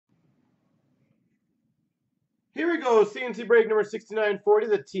Here we go. C&C break number 6940.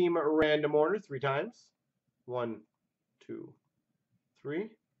 The team random order 3 times. 1, 2, 3.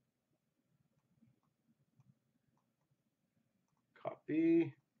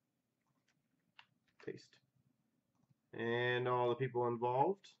 Copy. Paste. And all the people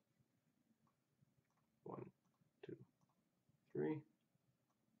involved. 1, 2, 3.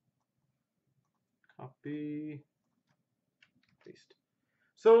 Copy. Paste.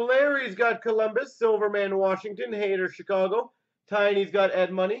 So Larry's got Columbus, Silverman Washington, Hater Chicago, Tiny's got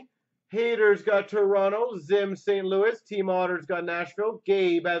Ed Money, Hater's got Toronto, Zim St. Louis, Team Otter's got Nashville,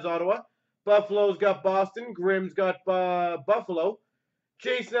 Gabe has Ottawa, Buffalo's got Boston, Grimm's got Buffalo,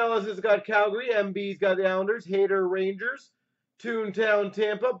 Jason Ellis has got Calgary, MB's got the Islanders, Hater Rangers, Toontown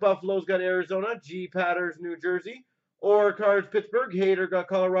Tampa, Buffalo's got Arizona, G Patters New Jersey, Cards Pittsburgh, Hater got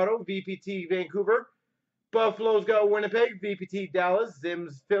Colorado, VPT Vancouver, Buffalo's got Winnipeg, VPT Dallas,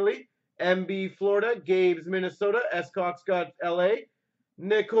 Zim's Philly, MB Florida, Gabe's Minnesota, Escock's got LA,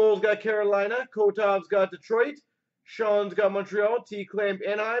 Nicole's got Carolina, Kotov's got Detroit, Sean's got Montreal, T Clamp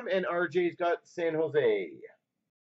Anaheim, and RJ's got San Jose.